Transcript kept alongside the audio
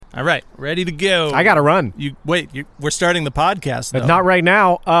All right, ready to go. I gotta run. We're starting the podcast, though. Not right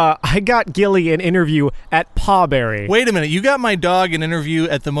now. I got Gilly an interview at Pawberry. Wait a minute. You got my dog an interview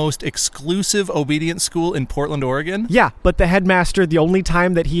at the most exclusive obedience school in Portland, Oregon? Yeah, but the headmaster, the only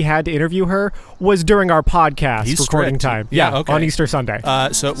time that he had to interview her was during our podcast recording strict. time. Yeah, okay. On Easter Sunday.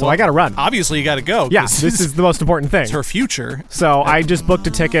 So I gotta run. Obviously, you gotta go. Yeah, this is the most important thing. It's her future. So I just booked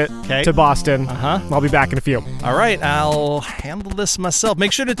a ticket to Boston. I'll be back in a few. All right, I'll handle this myself.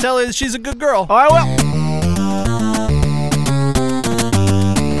 Make sure to tell her that she's a good girl. Oh, I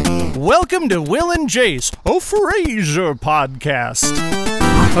will. Welcome to Will and Jace, a Frasier podcast.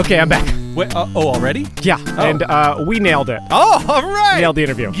 Okay, I'm back. Wait, already? Yeah, and we nailed it. Oh, all right. Nailed the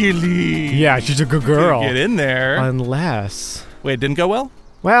interview. Gilly. Yeah, she's a good girl. Get in there. Unless... Wait, it didn't go well?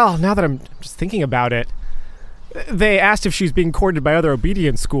 Well, now that I'm just thinking about it, they asked if she's being courted by other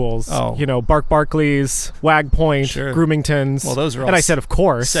obedience schools. Oh. You know, Barkleys, Wag Point, Sure. Groomingtons. Well, those are all And I said, of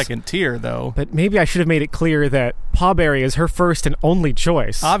course. second tier, though. But maybe I should have made it clear that Pawberry is her first and only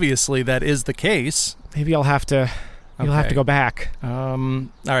choice. Obviously, that is the case. Maybe I'll have to... You'll have to go back. All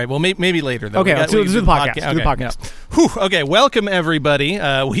right. Well, maybe later, though. Okay, let's do the podcast. Okay, Do the podcast. yeah. Whew, okay, welcome, everybody.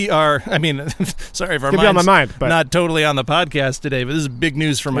 We are, sorry if our Could be on my mind's mind, but not totally on the podcast today, but this is big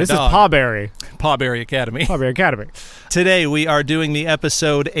news for my this dog. is Pawberry. Pawberry Academy. Pawberry Academy. Today, we are doing the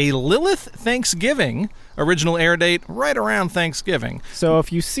episode A Lilith Thanksgiving. Original air date right around Thanksgiving. So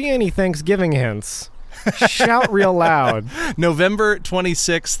if you see any Thanksgiving hints, shout real loud. November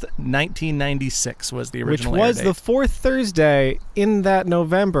 26th, 1996 was the original Which was air date. the fourth Thursday in that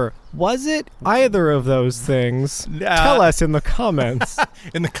November. Was it either of those things? Tell us in the comments.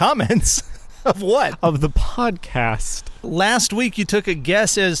 In the comments? Of what? Of the podcast. Last week, you took a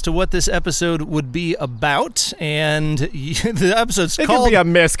guess as to what this episode would be about, and the episode's It called could be a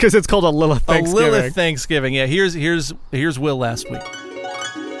miss because it's called a Lilith Thanksgiving. A Lilith Thanksgiving. Yeah, here's Will last week.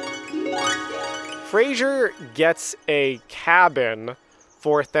 Frasier gets a cabin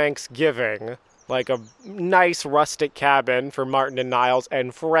for Thanksgiving, like a nice rustic cabin for Martin and Niles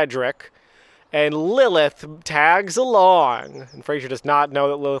and Frederick, and Lilith tags along. And Frasier does not know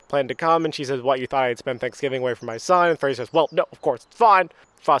that Lilith planned to come, and she says, "What, you thought I'd spend Thanksgiving away from my son?" And Frasier says, "Well, no, of course, it's fine."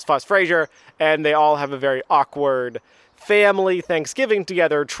 Fuss, Frasier. And they all have a very awkward family Thanksgiving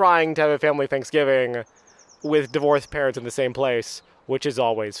together, trying to have a family Thanksgiving with divorced parents in the same place, which is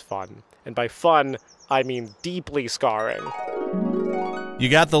always fun. And by fun, I mean deeply scarring. You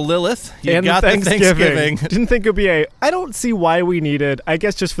got the Lilith. You And got the Thanksgiving. Didn't think it would be I don't see why we needed, I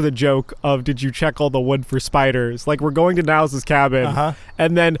guess just for the joke of, did you check all the wood for spiders? Like, we're going to Niles' cabin,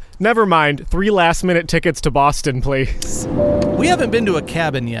 and then, never mind, 3 last-minute tickets to Boston, please. We haven't been to a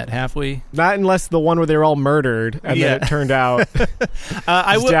cabin yet, have we? Not unless the one where they were all murdered, and then it turned out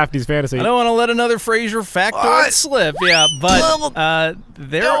it's Daphne's fantasy. I don't want to let another Frasier factoid slip, yeah, but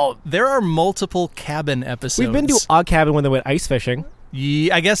there are multiple cabin episodes. We've been to a cabin when they went ice fishing.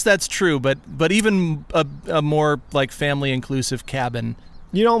 Yeah, I guess that's true, but even a more like family inclusive cabin.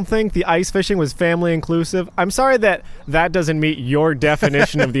 You don't think the ice fishing was family inclusive? I'm sorry that doesn't meet your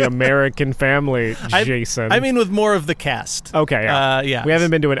definition of the American family, Jason. I mean, with more of the cast. Okay, yeah. We haven't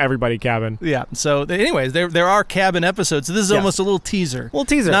been to an everybody cabin. Yeah. So, anyways, there are cabin episodes. So this is almost a little teaser.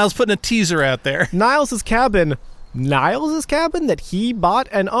 Niles putting a teaser out there. Niles' cabin that he bought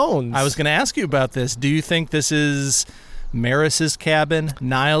and owns. I was going to ask you about this. Do you think this is Maris's cabin,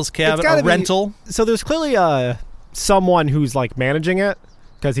 Niles' cabin, a rental? So there's clearly someone who's like managing it,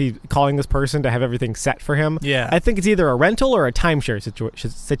 because he's calling this person to have everything set for him. Yeah. I think it's either a rental or a timeshare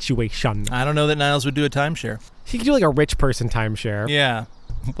situation. I don't know that Niles would do a timeshare. He could do like a rich person timeshare. Yeah.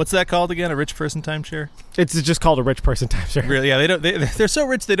 What's that called again? A rich person timeshare? It's just called a rich person timeshare. Really? Yeah. They're so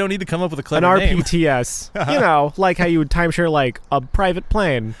rich they don't need to come up with a clever name. An RPTS. You know, like how you would timeshare like a private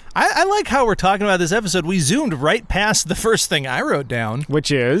plane. I like how we're talking about this episode. We zoomed right past the first thing I wrote down, which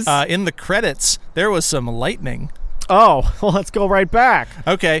is in the credits there was some lightning. Oh, well, let's go right back.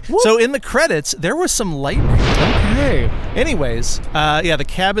 Okay. Whoop. So in the credits, there was some lightning. Okay. Anyways, the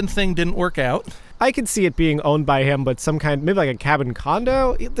cabin thing didn't work out. I could see it being owned by him, but maybe like a cabin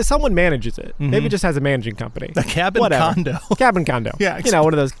condo. Someone manages it. Mm-hmm. Maybe it just has a managing company. A cabin condo. Cabin condo. Yeah. You know,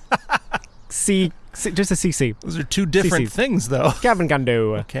 one of those just a CC. Those are two different things, though. Cabin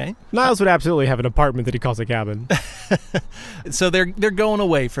condo. Okay. Niles would absolutely have an apartment that he calls a cabin. So they're going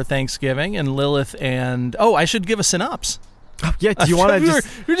away for Thanksgiving, and Lilith and... Oh, I should give a synopsis. Oh, yeah, do you want to just...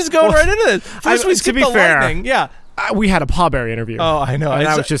 We're just going right into this. First, we skipped the lightning. Yeah. We had a Pawberry interview. Oh, I know. And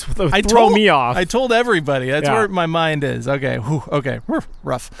that was just throw me off. I told everybody. That's where my mind is. Okay. Whew, okay.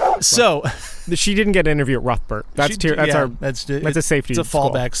 Rough. So... She didn't get an interview at Roughbert. That's a safety. It's a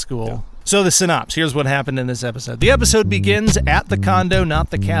fallback school. So the synopsis, here's what happened in this episode. The episode begins at the condo, not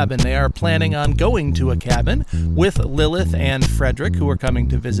the cabin. They are planning on going to a cabin with Lilith and Frederick, who are coming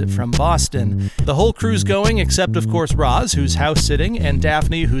to visit from Boston. The whole crew's going, except, of course, Roz, who's house-sitting, and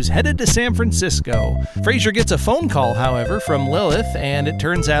Daphne, who's headed to San Francisco. Frasier gets a phone call, however, from Lilith, and it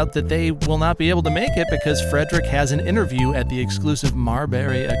turns out that they will not be able to make it because Frederick has an interview at the exclusive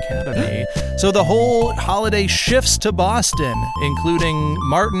Marbury Academy. So the whole holiday shifts to Boston, including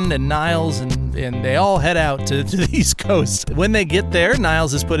Martin and Niles, and they all head out to the East Coast. When they get there,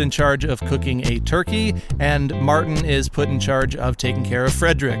 Niles is put in charge of cooking a turkey, and Martin is put in charge of taking care of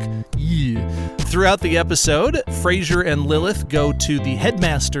Frederick. Yeah. Throughout the episode, Frasier and Lilith go to the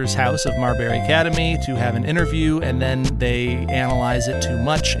headmaster's house of Marbury Academy to have an interview, and then they analyze it too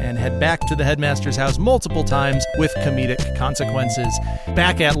much and head back to the headmaster's house multiple times with comedic consequences.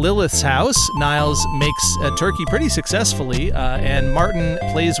 Back at Lilith's house, Niles makes a turkey pretty successfully, and Martin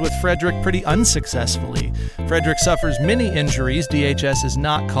plays with Frederick pretty unsuccessfully. Frederick suffers many injuries, DHS is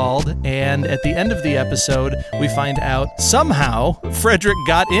not called, and at the end of the episode, we find out somehow Frederick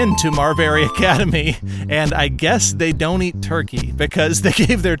got into Marbury Academy, and I guess they don't eat turkey because they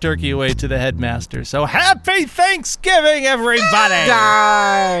gave their turkey away to the headmaster. So happy Thanksgiving, everybody!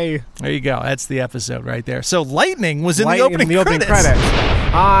 Die! There you go. That's the episode right there. So lightning was in the opening credits.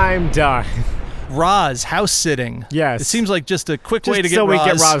 I'm done. Roz, house sitting. Yes. It seems like just a quick way to get so Roz. we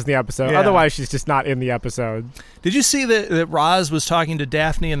get Roz in the episode. Yeah. Otherwise, she's just not in the episode. Did you see that Roz was talking to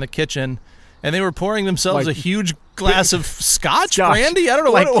Daphne in the kitchen, and they were pouring themselves a huge glass of scotch, brandy? I don't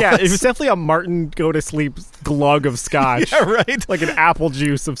know what it was. Yeah, it was definitely a Martin go-to-sleep glug of scotch. Yeah, right. Like an apple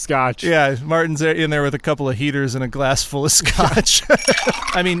juice of scotch. Yeah, Martin's in there with a couple of heaters and a glass full of scotch.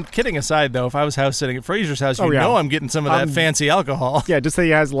 I mean, kidding aside, though, if I was house sitting at Frasier's house, you know I'm getting some of that fancy alcohol. Yeah, just say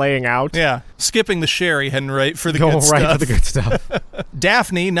he has laying out. Yeah, skipping the sherry, heading right for the good stuff. Go right for the good stuff.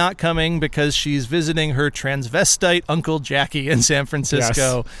 Daphne not coming because she's visiting her transvestite Uncle Jackie in San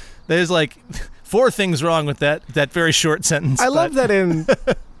Francisco. Yes. There's like 4 things wrong with that very short sentence. I love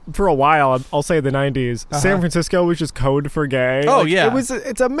that for a while, I'll say the 90s, San Francisco was just code for gay. Oh, yeah.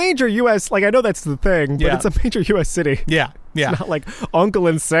 It's a major U.S., I know that's the thing, but it's a major U.S. city. Yeah, yeah. It's not like Uncle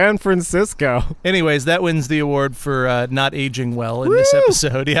in San Francisco. Anyways, that wins the award for not aging well in this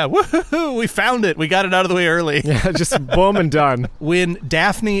episode. Yeah, woohoo! We found it. We got it out of the way early. Yeah, just boom and done. When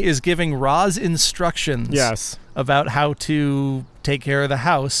Daphne is giving Roz instructions about how to take care of the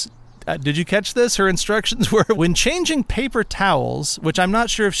house, did you catch this? Her instructions were, when changing paper towels, which I'm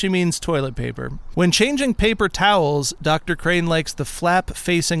not sure if she means toilet paper. When changing paper towels, Dr. Crane likes the flap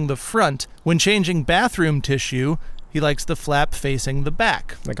facing the front. When changing bathroom tissue, he likes the flap facing the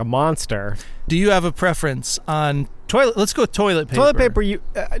back. Like a monster. Do you have a preference on toilet? Let's go with toilet paper. Toilet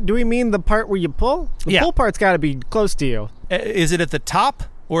paper, do we mean the part where you pull? The pull part's got to be close to you. Is it at the top?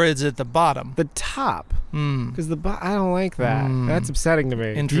 Or is it the bottom? The top. Because I don't like that. That's upsetting to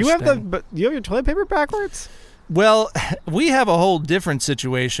me. Interesting. Do you have your toilet paper backwards? Well, we have a whole different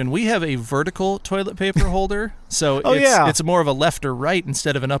situation. We have a vertical toilet paper holder, so it's more of a left or right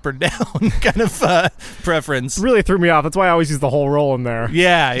instead of an up or down kind of preference. Really threw me off. That's why I always use the whole roll in there.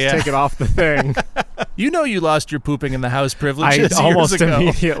 Yeah, Just take it off the thing. You know you lost your pooping in the house privileges almost years ago.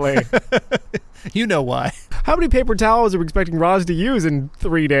 Immediately. You know why. How many paper towels are we expecting Roz to use in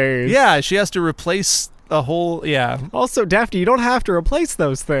 3 days? Yeah, she has to replace a whole, Also, Daphne, you don't have to replace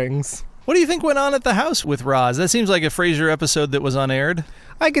those things. What do you think went on at the house with Roz? That seems like a Frasier episode that was unaired.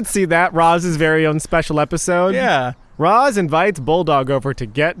 I could see that. Roz's very own special episode. Yeah. Roz invites Bulldog over to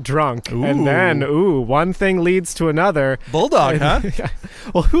get drunk. Ooh. And then, one thing leads to another. Bulldog, huh?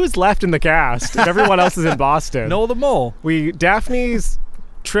 Well, who's left in the cast? Everyone else is in Boston. Noel the Mole. Daphne's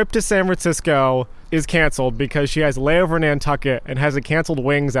trip to San Francisco is canceled because she has a layover in Nantucket and has a canceled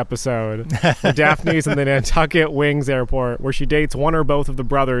Wings episode. Daphne's in the Nantucket Wings airport where she dates one or both of the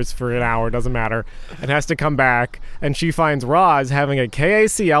brothers for an hour, doesn't matter, and has to come back. And she finds Roz having a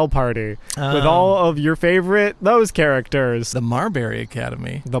KACL party with all of your favorite, those characters. The Marbury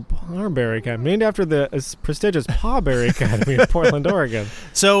Academy. The Marbury Academy, named after the prestigious Pawberry Academy in Portland, Oregon.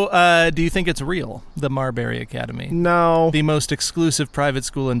 So, do you think it's real, the Marbury Academy? No. The most exclusive private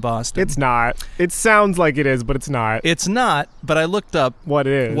school in Boston. It's not. It sounds like it is, but it's not. It's not, but I looked up what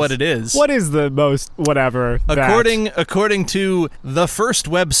it is. What What is the most whatever? According to the first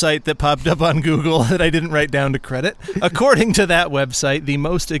website that popped up on Google that I didn't write down to credit, according to that website, the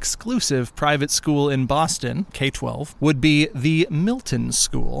most exclusive private school in Boston, K-12, would be the Milton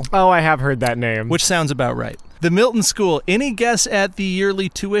School. Oh, I have heard that name. Which sounds about right. The Milton School, any guess at the yearly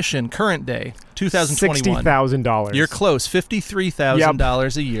tuition, current day? 2021. $60,000. You're close.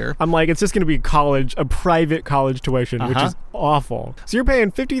 $53,000 a year. I'm like, it's just going to be a private college tuition, which is awful. So you're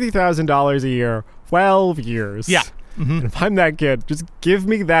paying $53,000 a year, 12 years. Yeah. And if I'm that kid, just give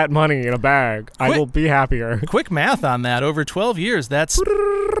me that money in a bag. I will be happier. Quick math on that. Over 12 years, that's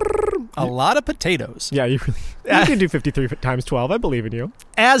a lot of potatoes. Yeah, you can do 53 times 12. I believe in you.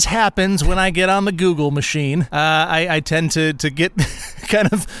 As happens when I get on the Google machine, I tend to get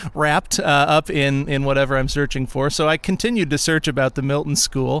kind of wrapped up in whatever I'm searching for. So I continued to search about the Milton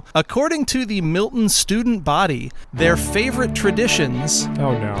School. According to the Milton student body, their favorite traditions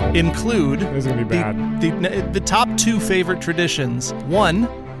include... This is going to be bad. The top 2 favorite traditions. One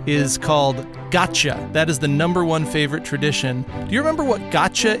is called gotcha. That is the number 1 favorite tradition. Do you remember what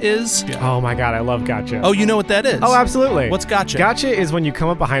gotcha is? Yeah. Oh my God, I love gotcha. Oh, you know what that is? Oh, absolutely. What's gotcha? Gotcha is when you come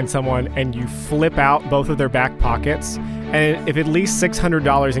up behind someone and you flip out both of their back pockets, and if at least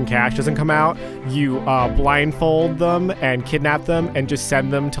 $600 in cash doesn't come out, you blindfold them and kidnap them and just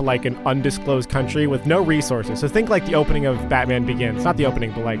send them to like an undisclosed country with no resources. So think like the opening of Batman Begins. Not the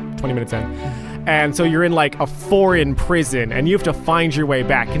opening, but like 20 minutes in. And so you're in like a foreign prison and you have to find your way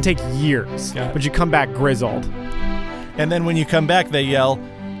back. It can take years, but you come back grizzled. And then when you come back, they yell,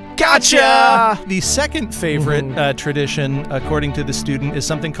 "Gotcha!" The second favorite tradition, according to the student, is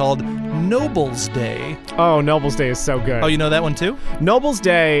something called Noble's Day. Oh, Noble's Day is so good. Oh, you know that one too? Noble's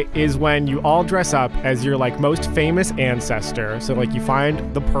Day is when you all dress up as your like most famous ancestor. So like you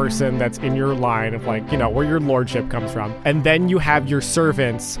find the person that's in your line of like, where your lordship comes from. And then you have your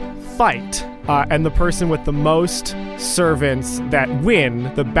servants fight. And the person with the most servants that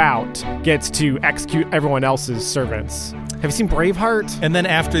win the bout gets to execute everyone else's servants. Have you seen Braveheart? And then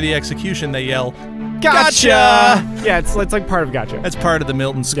after the execution, they yell, "Gotcha!" Yeah, it's like part of gotcha. That's part of the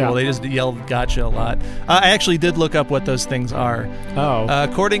Milton School. Yeah. They just yell gotcha a lot. I actually did look up what those things are. Oh.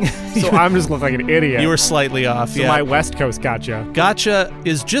 According... So I'm just looking like an idiot. You were slightly off, so my West Coast gotcha. Gotcha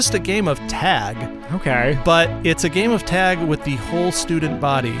is just a game of tag. Okay. But it's a game of tag with the whole student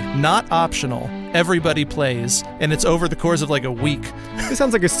body. Not optional. Everybody plays, and it's over the course of like a week. This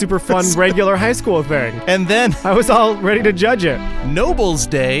sounds like a super fun regular high school thing. And then... I was all ready to judge it. Noble's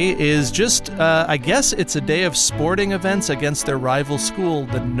Day is just, I guess it's a day of sporting events against their rival school,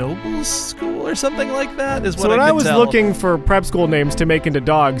 the Nobles School or something like that, is what I could tell. So when I was looking for prep school names to make into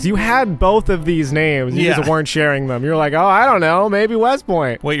dogs, you had both of these names. You just weren't sharing them. You're like, oh, I don't know, maybe West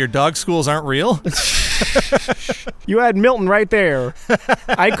Point. Wait, your dog schools aren't real? You had Milton right there.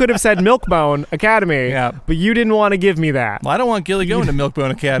 I could have said Milkbone Academy, but you didn't want to give me that. Well, I don't want Gilly going to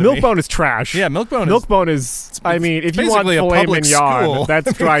Milkbone Academy. Milkbone is trash. Yeah, Milkbone is I mean, if you want filet mignon,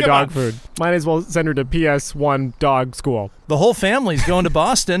 that's dry dog food. Might as well send her to PS1 dog school. The whole family's going to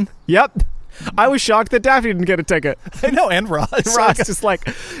Boston. Yep. I was shocked that Daphne didn't get a ticket. I know, and Ross. Ross just like,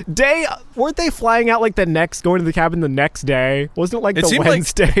 weren't they flying out like going to the cabin the next day? Wasn't it like the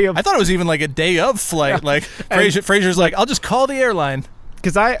Wednesday of... I thought it was even like a day of flight. Yeah. Like, Fraser's like, I'll just call the airline.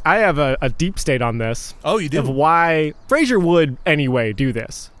 Because I have a deep state on this. Oh, you do? Of why Fraser would anyway do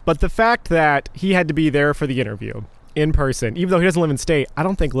this. But the fact that he had to be there for the interview in person, even though he doesn't live in state, I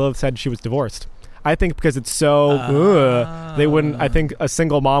don't think Lilith said she was divorced. I think because it's so, they wouldn't, I think a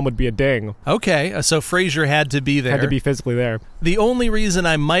single mom would be a ding. Okay, so Fraser had to be there. Had to be physically there. The only reason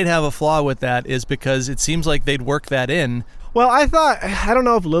I might have a flaw with that is because it seems like they'd work that in. Well, I don't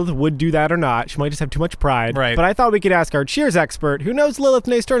know if Lilith would do that or not. She might just have too much pride. Right. But I thought we could ask our Cheers expert, who knows Lilith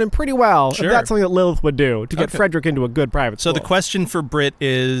Naysturnan pretty well, sure, if that's something that Lilith would do to get Frederick into a good private school. So the question for Britt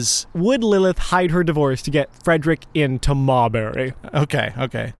is... Would Lilith hide her divorce to get Frederick into Marbury?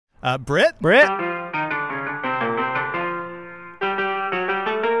 Okay. Britt?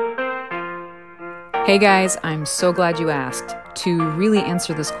 Hey guys, I'm so glad you asked. To really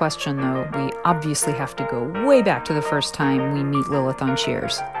answer this question, though, we obviously have to go way back to the first time we meet Lilith on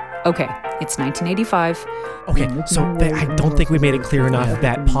Cheers. Okay, it's 1985. Okay, so I don't think we made it clear enough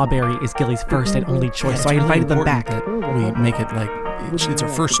that Pawberry is Gilly's first and only choice, so I invited them back. We make it like it's our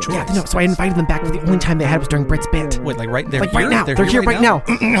first choice. Yeah, no, so I invited them back, but the only time they had was during Britt's bit. Wait, like right there? Like right now. They're here right now.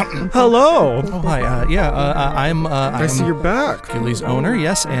 Hello. Oh, hi. I'm I see you're back. Gilly's owner,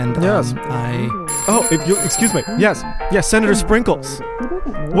 yes, and yes. Oh, if you excuse me. Yes, Senator Sprinkles.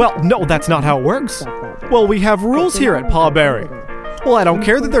 Well, no, that's not how it works. Well, we have rules here at Pawberry. Well, I don't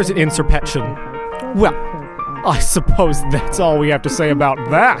care that there's an insurrection. Well, I suppose that's all we have to say about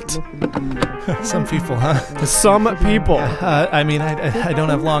that. Some people, huh? Some people. I mean, I don't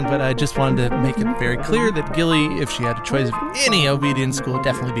have long, but I just wanted to make it very clear that Gilly, if she had a choice of any obedience school, would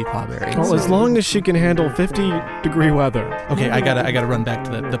definitely be Pawberry. Well, as long as she can handle 50-degree weather. Okay, I gotta run back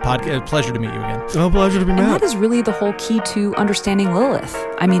to the podcast. Pleasure to meet you again. Oh, pleasure to be And met. that is really the whole key to understanding Lilith.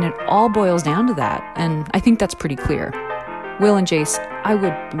 I mean, it all boils down to that, and I think that's pretty clear. Will and Jace, I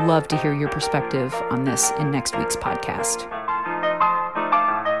would love to hear your perspective on this in next week's podcast.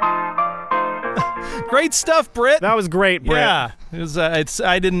 Great stuff, Britt. That was great, Britt. Yeah, it was.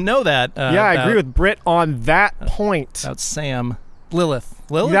 I didn't know that. Yeah, I agree with Britt on that point. about Sam. Lilith.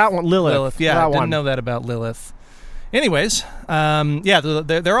 That one, Lilith. Yeah, that I didn't one. know that about Lilith. Anyways, yeah,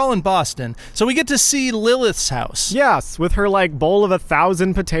 they're all in Boston, so we get to see Lilith's house. Yes, with her bowl of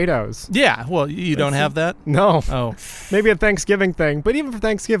 1,000 potatoes. Yeah. Well, you don't have that. No. Oh, Maybe a Thanksgiving thing, but even for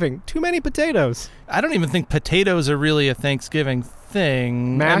Thanksgiving, too many potatoes. I don't even think potatoes are really a Thanksgiving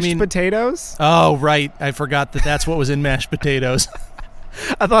thing. Mashed potatoes? Oh, right. I forgot that that's what was in mashed potatoes.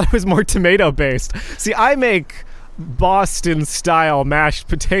 I thought it was more tomato-based. See, I make Boston-style mashed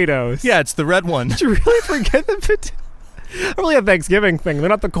potatoes. Yeah, it's the red one. Did you really forget the potatoes? Really a Thanksgiving thing. They're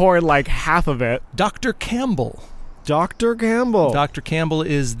not the corn, half of it. Dr. Campbell. Dr. Campbell. Dr. Campbell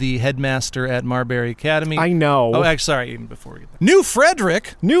is the headmaster at Marbury Academy. I know. Oh, actually, sorry, even before we get there. New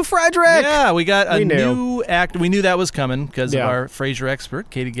Frederick. New Frederick! Yeah, we got a We knew. new actor. We knew that was coming because Yeah. of our Frasier expert,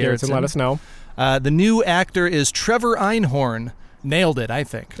 Katie Garrettson. Garrettson, let us know. The new actor is Trevor Einhorn. Nailed it, I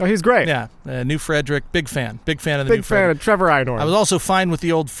think. Oh, he's great. Yeah, new Frederick. Big fan of the Big new fan Frederick. of Trevor Einhorn. I was also fine with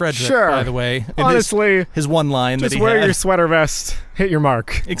the old Frederick, Sure. by the way. And Honestly, his one line that just he wear had. your sweater vest. Hit your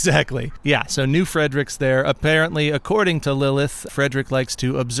mark. Exactly. Yeah, so new Frederick's there. Apparently, according to Lilith, Frederick likes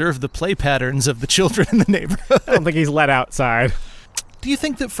to observe the play patterns of the children in the neighborhood. I don't think he's let outside. Do you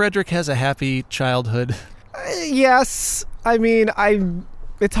think that Frederick has a happy childhood? Yes. I mean,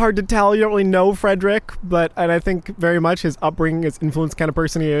 it's hard to tell. You don't really know Frederick, and I think very much his upbringing, his influence kind of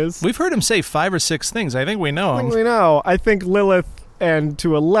person he is. We've heard him say 5 or 6 things. I think we know I him. think we know. I think Lilith and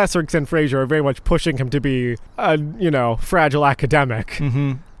to a lesser extent Frasier are very much pushing him to be a, fragile academic.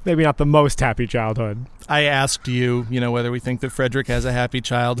 Mm-hmm. Maybe not the most happy childhood. I asked you, whether we think that Frederick has a happy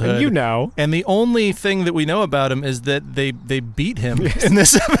childhood. And you know. And the only thing that we know about him is that they beat him in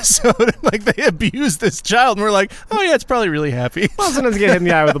this episode. They abused this child. And we're like, oh, yeah, it's probably really happy. Well, sometimes get hit in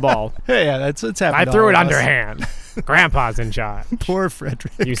the eye with the ball. Hey, yeah, it's happened I to threw all it of us. underhand. Grandpa's in charge. Poor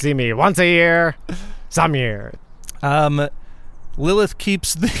Frederick. You see me once a year, some years. Lilith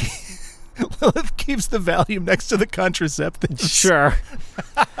keeps the Valium next to the contraceptives. Sure.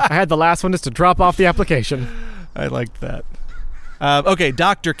 I had the last one just to drop off the application. I liked that. Okay,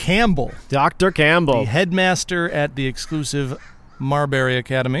 Dr. Campbell, Dr. Campbell. the headmaster at the exclusive Marbury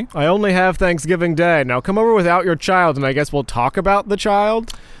Academy. I only have Thanksgiving Day. Now come over without your child, and I guess we'll talk about the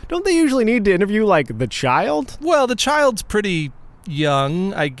child. Don't they usually need to interview, the child? Well, the child's pretty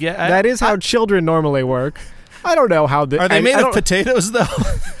young, I guess. That is how children normally work. I don't know how... Are they made of potatoes, though?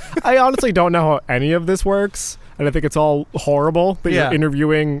 I honestly don't know how any of this works, and I think it's all horrible that Yeah. you're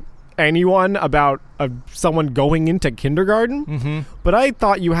interviewing anyone about someone going into kindergarten. Mm-hmm. But I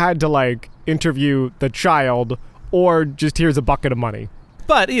thought you had to, interview the child, or just here's a bucket of money.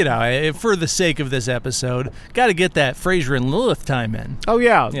 But, for the sake of this episode, got to get that Frasier and Lilith time in. Oh,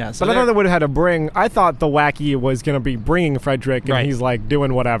 yeah. Yeah, so but I they're- thought they would have had to bring... I thought the wacky was going to be bringing Frederick, and Right. he's,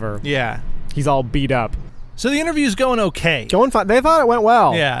 doing whatever. Yeah. He's all beat up. So the interview's going okay. Going fine. They thought it went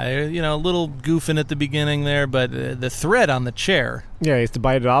well. Yeah, a little goofing at the beginning there, but the thread on the chair. Yeah, he has to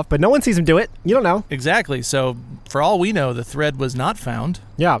bite it off, but no one sees him do it. You don't know. Exactly. So for all we know, the thread was not found.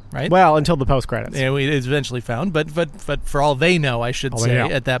 Yeah. Right? Well, until the post-credits. Yeah, it's eventually found, but for all they know, I should All say, they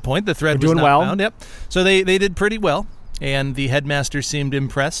know. at that point, the thread They're was doing not well. found. Yep. So they did pretty well, and the headmaster seemed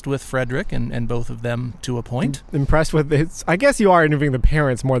impressed with Frederick and both of them to a point. Impressed with his... I guess you are interviewing the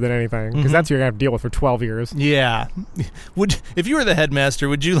parents more than anything, because that's who you're going to have to deal with for 12 years. Yeah. If you were the headmaster,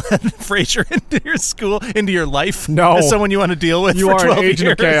 would you let Frasier into your school, into your life? No. As someone you want to deal with You for are 12 an agent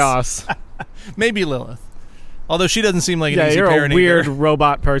years? of chaos. Maybe Lilith. Although she doesn't seem like an Yeah, easy you're parent a weird either.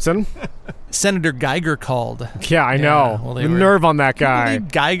 robot person. Senator Geiger called. Yeah, I know. well, they the were- nerve on that Can you guy.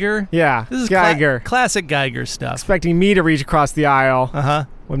 believe Geiger? Yeah, This is Geiger. classic Geiger stuff. Expecting me to reach across the aisle Uh-huh.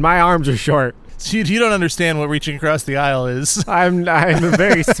 when my arms are short. So you don't understand what reaching across the aisle is. I'm a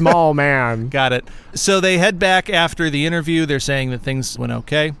very small man. Got it. So they head back after the interview. They're saying that things went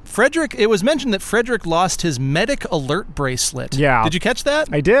okay. Frederick, it was mentioned that Frederick lost his medic alert bracelet. Yeah. Did you catch that?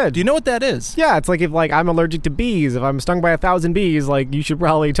 I did. Do you know what that is? Yeah, it's like if I'm allergic to bees. If I'm stung by 1,000 bees, you should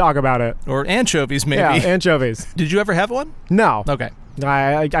probably talk about it. Or anchovies, maybe. Yeah, anchovies. Did you ever have one? No. Okay.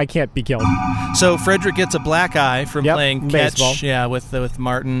 I can't be killed. So Frederick gets a black eye from playing catch, baseball. with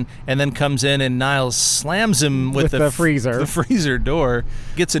Martin, and then comes in and Niles slams him with the freezer. The freezer door.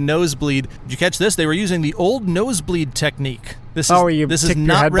 Gets a nosebleed. Did you catch this? They were using the old nosebleed technique. This is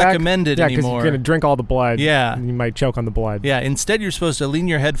not recommended anymore. Yeah, because anymore. you're going to drink all the blood. Yeah. And you might choke on the blood. Yeah, instead you're supposed to lean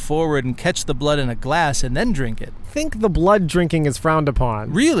your head forward and catch the blood in a glass and then drink it. I think the blood drinking is frowned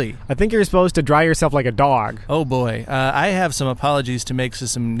upon. Really? I think you're supposed to dry yourself like a dog. Oh boy. I have some apologies to make to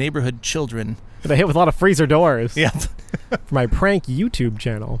some neighborhood children. But I hit with a lot of freezer doors. Yeah. For my prank YouTube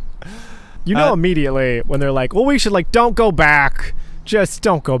channel. You know immediately when they're like, well, we should don't go back. Just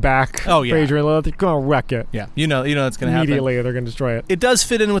don't go back. Oh, yeah. Fraser and Lilith, you're going to wreck it. Yeah. You know it's going to happen. Immediately, they're going to destroy it. It does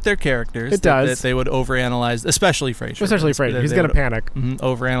fit in with their characters. It does. That they would overanalyze, especially Fraser. Especially Fraser. He's going to panic.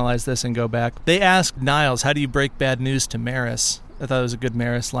 Overanalyze this and go back. They asked Niles, how do you break bad news to Maris? I thought it was a good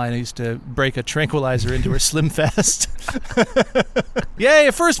Maris line. I used to break a tranquilizer into her Slim Fast. Yay,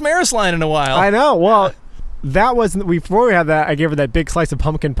 a first Maris line in a while. I know. Well, that wasn't... Before we had that, I gave her that big slice of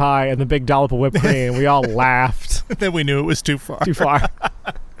pumpkin pie and the big dollop of whipped cream. We all laughed. Then we knew it was too far. Too far.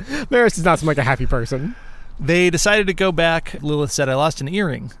 Maris does not seem like a happy person. They decided to go back. Lilith said, I lost an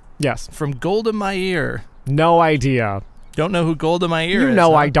earring. Yes. From Golda Meir. No idea. Don't know who Golda Meir is. You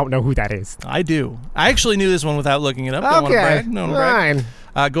know huh? I don't know who that is. I do. I actually knew this one without looking it up. Okay. Don't wanna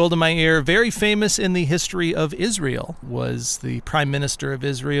brag. Golda Meir, very famous in the history of Israel, was the prime minister of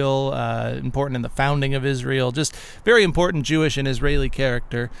Israel, important in the founding of Israel, just very important Jewish and Israeli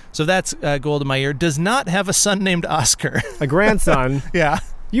character. So that's Golda Meir. Does not have a son named Oscar. A grandson. Yeah.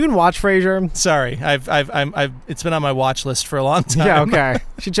 You can watch Frasier. Sorry, I've it's been on my watch list for a long time. Yeah, okay.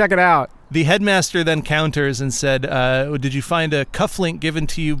 You should check it out. The headmaster then counters and said, did you find a cufflink given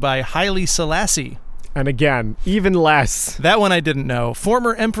to you by Haile Selassie? And again, even less. That one I didn't know.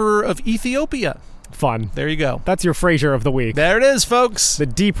 Former emperor of Ethiopia. Fun. There you go. That's your Frasier of the week. There it is, folks. The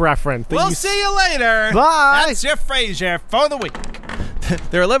deep reference. We'll see you later. Bye. That's your Frasier for the week.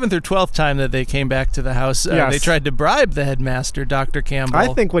 Their 11th or 12th time that they came back to the house, Yes. they tried to bribe the headmaster, Dr. Campbell.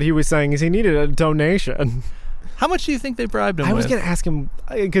 I think what he was saying is he needed a donation. How much do you think they bribed him I with? was going to ask him,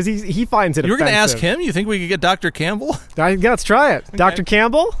 because he finds it You were going to ask offensive. him? You think we could get Dr. Campbell? Let's try it. Dr.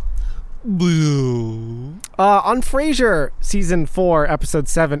 Campbell? Boo. On Frasier, season 4, episode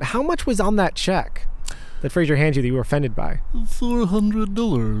 7, how much was on that check that Frasier handed you that you were offended by?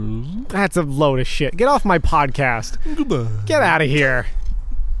 $400. That's a load of shit. Get off my podcast. Goodbye. Get out of here.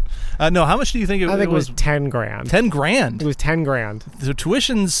 No, how much do you think it was? I think it was 10 grand. 10 grand. It was 10 grand. So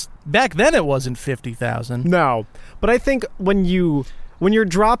tuition's back then it wasn't 50,000. No, but I think when you're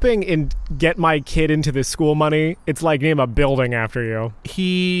dropping in get my kid into this school money, it's like name a building after you.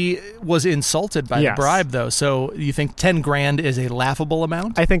 He was insulted by Yes. the bribe though. So you think 10 grand is a laughable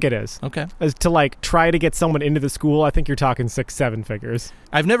amount? I think it is. Okay. As to try to get someone into the school, I think you're talking 6-7 figures.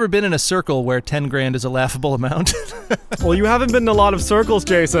 I've never been in a circle where 10 grand is a laughable amount. Well, you haven't been in a lot of circles,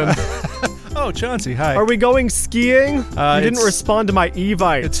 Jason. Oh, Chauncey, hi. Are we going skiing? You didn't it's- respond to my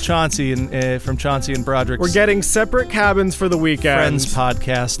Evite. It's Chauncey from Chauncey and Broderick's We're getting separate cabins for the weekend. Friends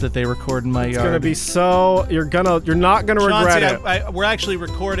podcast that they record in my yard. It's gonna be so you're not gonna regret Chauncey, it. we're actually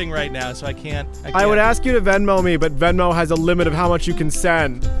recording right now, so I can't. I would ask you to Venmo me, but Venmo has a limit of how much you can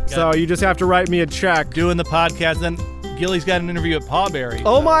send. So you just have to write me a check. doing the podcast. Then Gilly's got an interview at Pawberry.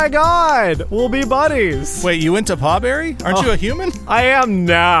 Oh my God, we'll be buddies. Wait, you went to Pawberry? Aren't you a human? I am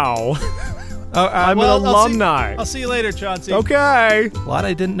now. I'm an alumni. I'll see you later, Chauncey. Okay. A lot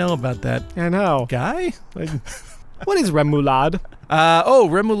I didn't know about that I know. guy. What is remoulade?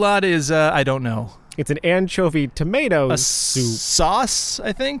 Remoulade is, I don't know. It's an anchovy tomato A soup. sauce,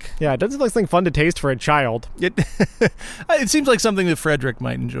 I think. Yeah, it doesn't look like something fun to taste for a child. It seems like something that Frederick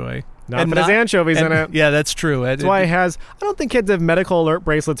might enjoy. Not if it has anchovies in it. Yeah, that's true. That's why I don't think kids have medical alert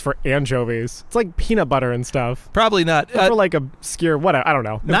bracelets for anchovies. It's like peanut butter and stuff. Probably not. For like obscure, whatever. I don't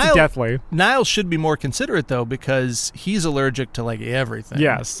know. It's deathly. Niles should be more considerate, though, because he's allergic to, everything.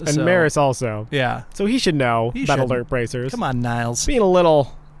 Yes, and So- Maris also. Yeah. So he should know He about shouldn't. alert bracers. Come on, Niles. Being a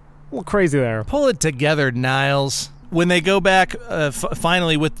little crazy there. Pull it together, Niles. When they go back,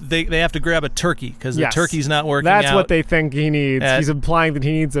 finally, they have to grab a turkey because Yes. the turkey's not working out. That's what they think he needs. At- He's implying that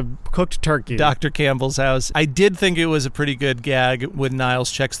he needs a cooked turkey. Dr. Campbell's house. I did think it was a pretty good gag when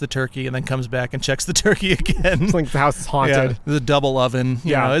Niles checks the turkey and then comes back and checks the turkey again. It's like the house is haunted. Yeah, the double oven.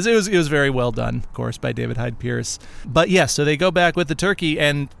 You Yeah. know, it was very well done, of course, by David Hyde Pierce. But yes, so they go back with the turkey,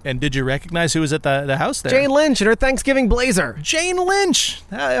 and did you recognize who was at the house there? Jane Lynch in her Thanksgiving blazer. Jane Lynch.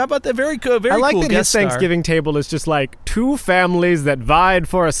 How about that? Very cool. Very I like cool that guest his star. Thanksgiving table is just like two families that vied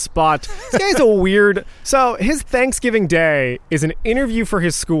for a spot. This guy's a weird. So his Thanksgiving day is an interview for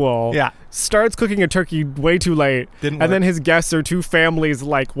his school. Yeah. starts cooking a turkey way too late. Didn't and work. then his guests are two families,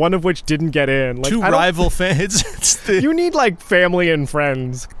 like one of which didn't get in. Like, Two rival fans. You need like family and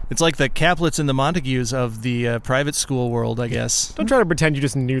friends. It's like the Caplets and the Montagues of the private school world, I guess. Don't try to pretend you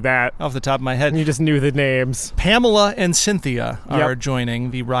just knew that. Off the top of my head. You just knew the names. Pamela and Cynthia are Yep.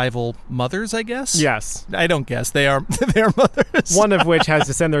 joining the rival mothers, I guess? Yes. I don't guess. They are they are mothers. One of which has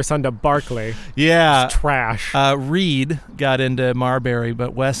to send their son to Barkley. Yeah. Trash. Reed got into Marbury,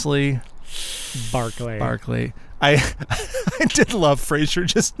 but Wesley... Barkley. I did love Frasier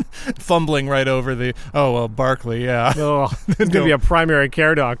just fumbling right over the, Barkley, yeah. Ugh. He's going to be a primary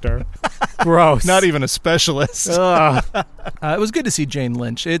care doctor. Gross. Not even a specialist. Ugh. It was good to see Jane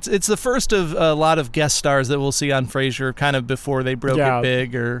Lynch. It's the first of a lot of guest stars that we'll see on Frasier kind of before they broke Yeah. it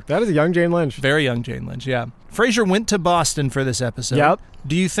big, or That is a young Jane Lynch. very young Jane Lynch, yeah. Frasier went to Boston for this episode. Yep.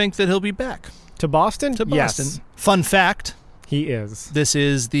 Do you think that he'll be back To Boston? to Boston? Yes, Fun fact, he is. this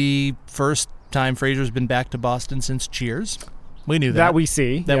is the first time Frasier's been back to Boston since Cheers. We knew that. That we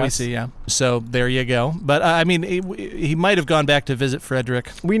see. That we yes. see, yeah. So there you go. But, I mean, he might have gone back to visit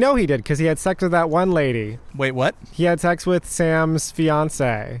Frederick. We know he did because he had sex with that one lady. Wait, what? He had sex with Sam's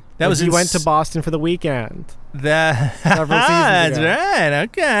fiance. That was he in went to s- Boston for the weekend. That, Several seasons that's ago. right.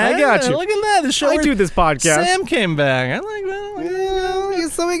 Okay. I got you. Look at that. The show I where do this podcast. Sam came back. I like that.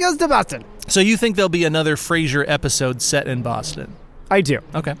 So he goes to Boston. So you think there'll be another Frasier episode set in Boston? I do.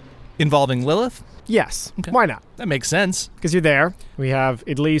 Okay. Involving Lilith? Yes. Okay. Why not? That makes sense. Because you're there. We have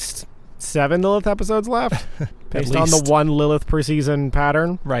at least 7 Lilith episodes left, based on the least. one Lilith per season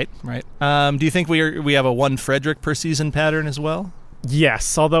pattern. Right. Do you think we have a one Frederick per season pattern as well?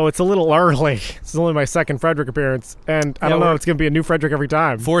 Yes, although it's a little early. This is only my second Frederick appearance, and I Yeah, don't know. we're- It's going to be a new Frederick every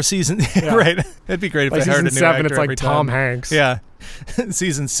time. 4 seasons. Right. That'd be great if By they hired a season new 7, actor it's like every Tom time. Hanks. Yeah.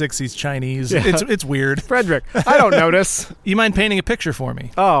 Season 6, he's Chinese. Yeah. It's weird. Frederick. I don't notice. You mind painting a picture for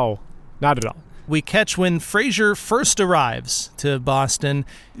me? Oh, not at all. We catch when Frasier first arrives to Boston.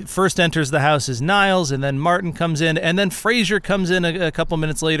 First enters the house is Niles, and then Martin comes in, and then Frasier comes in a couple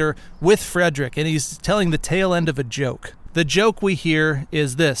minutes later with Frederick, and he's telling the tail end of a joke. The joke we hear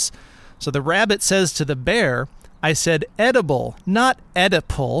is this. So the rabbit says to the bear, I said edible, not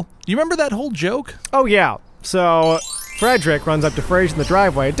Oedipal. You remember that whole joke? Oh, yeah. So Frederick runs up to Frasier in the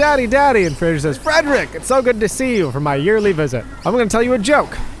driveway. Daddy, Daddy. And Frasier says, Frederick, it's so good to see you for my yearly visit. I'm going to tell you a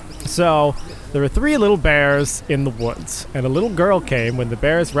joke. So there were 3 little bears in the woods, and a little girl came when the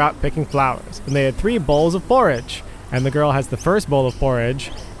bears were out picking flowers, and they had 3 bowls of porridge. And the girl has the first bowl of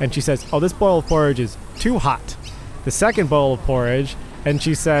porridge, and she says, oh, this bowl of porridge is too hot. The second bowl of porridge, and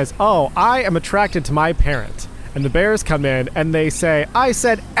she says, oh, I am attracted to my parent. And the bears come in, and they say, I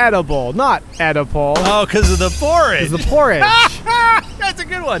said edible, not Oedipal. Oh, because of the porridge. It's the porridge. That's a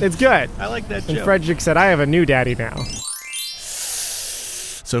good one. It's good. I like that And joke. Frederick said, I have a new daddy now.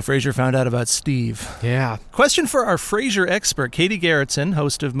 So Frasier found out about Steve. Yeah. Question for our Frasier expert, Katie Garrettson,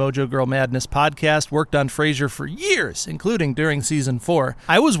 host of Mojo Girl Madness podcast, worked on Frasier for years, including during season 4.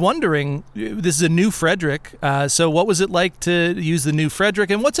 I was wondering, this is a new Frederick, so what was it like to use the new Frederick,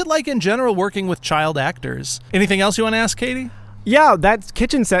 and what's it like in general working with child actors? Anything else you want to ask, Katie? Yeah, that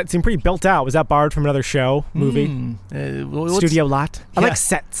kitchen set seemed pretty built out. Was that borrowed from another show, movie? What's- Studio lot? I Yeah. like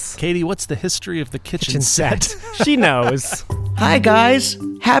sets. Katie, what's the history of the kitchen set? She knows. Hi, guys.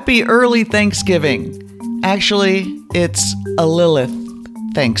 Happy early Thanksgiving. Actually, it's a Lilith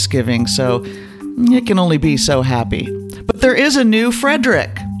Thanksgiving, so it can only be so happy. But there is a new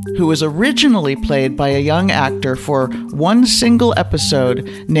Frederick, who was originally played by a young actor for one single episode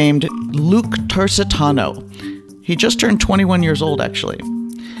named Luke Tarsitano. He just turned 21 years old, actually.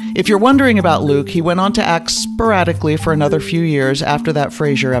 If you're wondering about Luke, he went on to act sporadically for another few years after that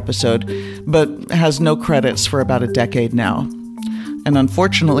Frasier episode, but has no credits for about a decade now. And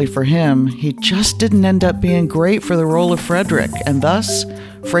unfortunately for him, he just didn't end up being great for the role of Frederick, and thus,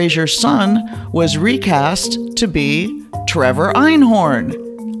 Frasier's son was recast to be Trevor Einhorn.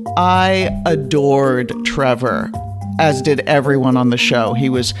 I adored Trevor, as did everyone on the show. He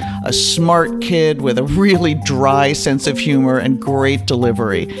was a smart kid with a really dry sense of humor and great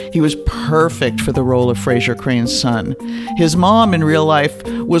delivery. He was perfect for the role of Frasier Crane's son. His mom in real life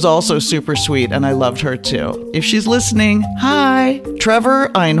was also super sweet, and I loved her too. If she's listening, hi! Trevor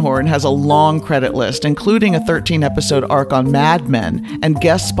Einhorn has a long credit list, including a 13-episode arc on Mad Men and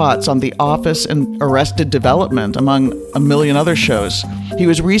guest spots on The Office and Arrested Development, among a million other shows. He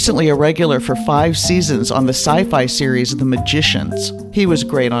was recently a regular for 5 seasons on the sci-fi series The Magicians. He was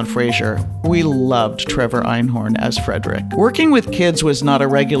great on Frasier. We loved Trevor Einhorn as Frederick. Working with kids was not a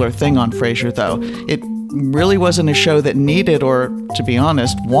regular thing on Frasier, though. It really wasn't a show that needed, or, to be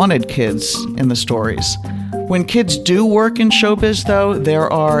honest, wanted kids in the stories. When kids do work in showbiz, though,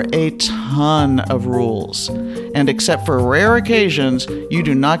 there are a ton of rules. And except for rare occasions, you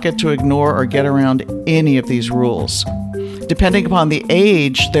do not get to ignore or get around any of these rules. Depending upon the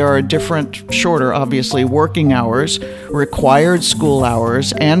age, there are different, shorter, obviously, working hours, required school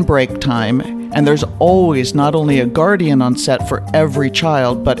hours, and break time. And there's always not only a guardian on set for every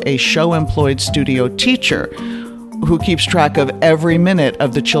child, but a show-employed studio teacher who keeps track of every minute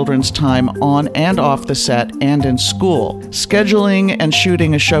of the children's time on and off the set and in school. Scheduling and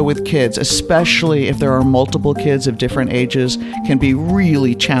shooting a show with kids, especially if there are multiple kids of different ages, can be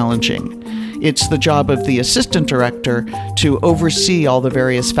really challenging. It's the job of the assistant director to oversee all the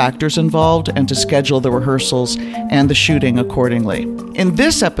various factors involved and to schedule the rehearsals and the shooting accordingly. In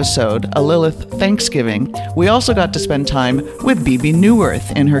this episode, A Lilith Thanksgiving, we also got to spend time with Bebe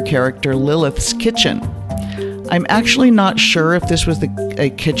Neuwirth in her character Lilith's kitchen. I'm actually not sure if this was a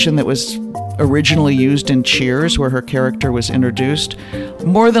kitchen that was originally used in Cheers, where her character was introduced.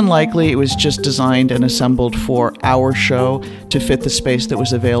 More than likely, it was just designed and assembled for our show to fit the space that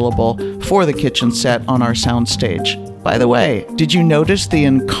was available for the kitchen set on our soundstage. By the way, did you notice the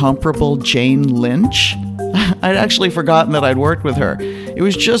incomparable Jane Lynch? I'd actually forgotten that I'd worked with her. It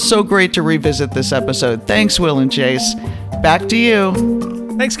was just so great to revisit this episode. Thanks, Will and Chase. Back to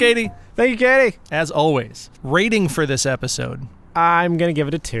you. Thanks, Katie. Thank you, Katie. As always, rating for this episode. I'm going to give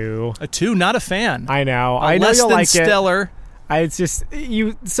it a 2. A 2, not a fan. I know. I know you'll like stellar. It's just,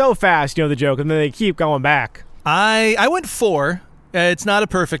 you so fast, you know the joke, and then they keep going back. I went 4. It's not a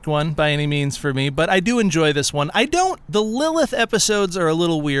perfect one by any means for me, but I do enjoy this one. The Lilith episodes are a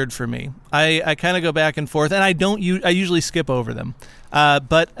little weird for me. I kind of go back and forth, and I usually skip over them.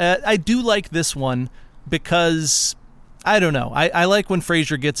 But I do like this one because, I don't know. I like when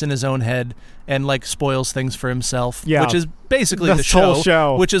Frasier gets in his own head and like spoils things for himself, which is basically the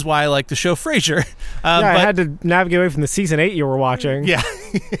show, which is why I like the show Frasier. I had to navigate away from the season 8 you were watching. Yeah.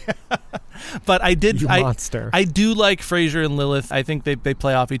 But I did. You monster. I do like Frasier and Lilith. I think they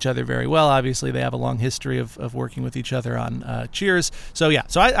play off each other very well. Obviously, they have a long history of working with each other on Cheers. So yeah,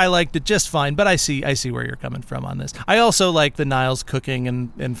 I liked it just fine. But I see where you're coming from on this. I also like the Niles cooking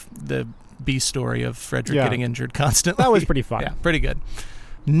and the B story of Frederick getting injured constantly. That was pretty fun. Yeah, pretty good.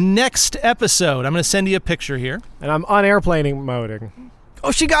 Next episode, I'm going to send you a picture here. And I'm on airplaning moding. Oh,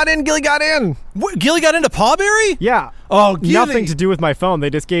 she got in. Gilly got in. What, Gilly got into Pawberry? Yeah. Oh, Gilly. Nothing to do with my phone.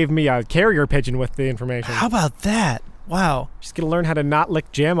 They just gave me a carrier pigeon with the information. How about that? Wow. She's going to learn how to not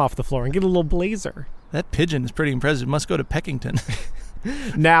lick jam off the floor and get a little blazer. That pigeon is pretty impressive. It must go to Peckington.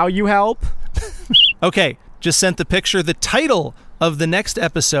 Now you help. Okay, just sent the picture. The title of the next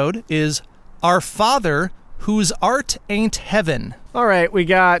episode is Our Father Whose Art Ain't Heaven. All right, we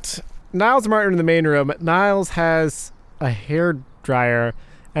got Niles and Martin in the main room. Niles has a hair dryer,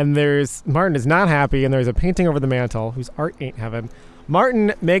 and Martin is not happy, and there's a painting over the mantle whose art ain't heaven.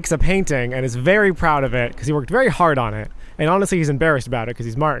 Martin makes a painting and is very proud of it because he worked very hard on it. And honestly, he's embarrassed about it because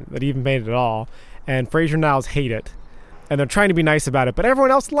he's Martin, that he even made it at all. And Frasier and Niles hate it. And they're trying to be nice about it, but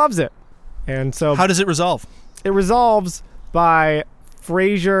everyone else loves it. And so how does it resolve? It resolves by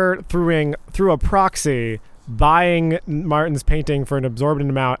Frasier through a proxy buying Martin's painting for an absorbent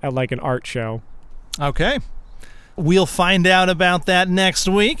amount at like an art show. Okay. We'll find out about that next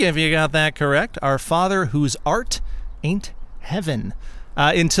week if you got that correct. Our Father Whose Art Ain't Heaven.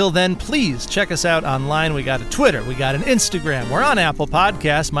 Until then, please check us out online. We got a Twitter. We got an Instagram. We're on Apple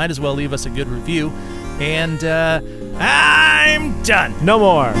Podcasts. Might as well leave us a good review. And I'm done. No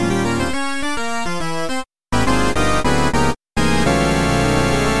more.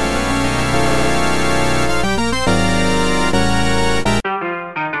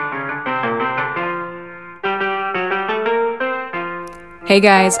 Hey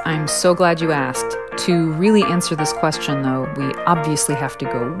guys, I'm so glad you asked. To really answer this question, though, we obviously have to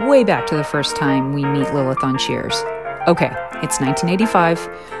go way back to the first time we meet Lilith on Cheers. Okay, it's 1985,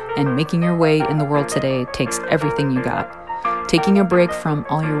 and making your way in the world today takes everything you got. Taking a break from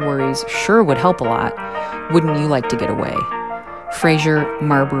all your worries sure would help a lot. Wouldn't you like to get away? Frasier,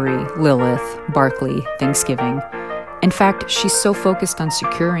 Marbury, Lilith, Barkley, Thanksgiving. In fact, she's so focused on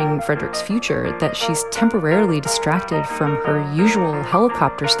securing Frederick's future that she's temporarily distracted from her usual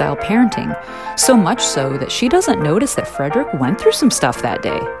helicopter-style parenting, so much so that she doesn't notice that Frederick went through some stuff that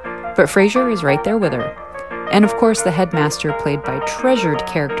day. But Frasier is right there with her. And of course, the headmaster, played by treasured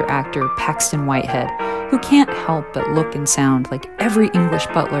character actor Paxton Whitehead, who can't help but look and sound like every English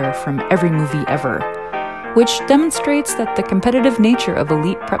butler from every movie ever, which demonstrates that the competitive nature of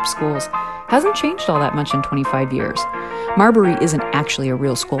elite prep schools hasn't changed all that much in 25 years. Marbury isn't actually a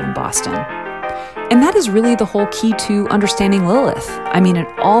real school in Boston. And that is really the whole key to understanding Lilith. I mean, it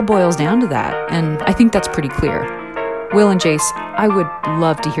all boils down to that, and I think that's pretty clear. Will and Jace, I would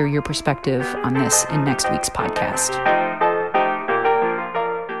love to hear your perspective on this in next week's podcast.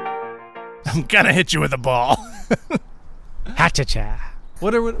 I'm gonna hit you with a ball. Ha-cha-cha.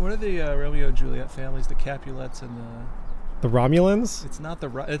 What are the Romeo and Juliet families? The Capulets and The Romulans? it's not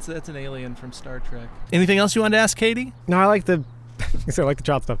it's an alien from Star Trek. Anything else you wanted to ask, Katie? No, I like the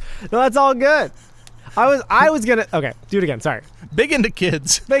child stuff. No, that's all good. I was gonna. Okay, do it again. Sorry. Big into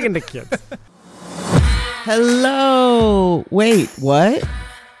kids. Big into kids. Hello. Wait, what?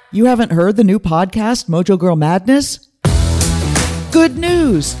 You haven't heard the new podcast, Mojo Girl Madness? Good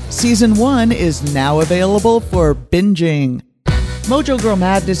news! Season 1 is now available for binging. Mojo Girl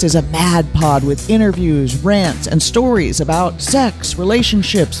Madness is a mad pod with interviews, rants, and stories about sex,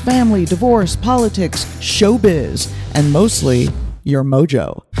 relationships, family, divorce, politics, showbiz, and mostly your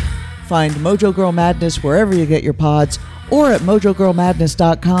mojo. Find Mojo Girl Madness wherever you get your pods or at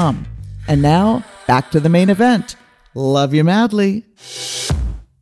mojogirlmadness.com. And now, back to the main event. Love you madly.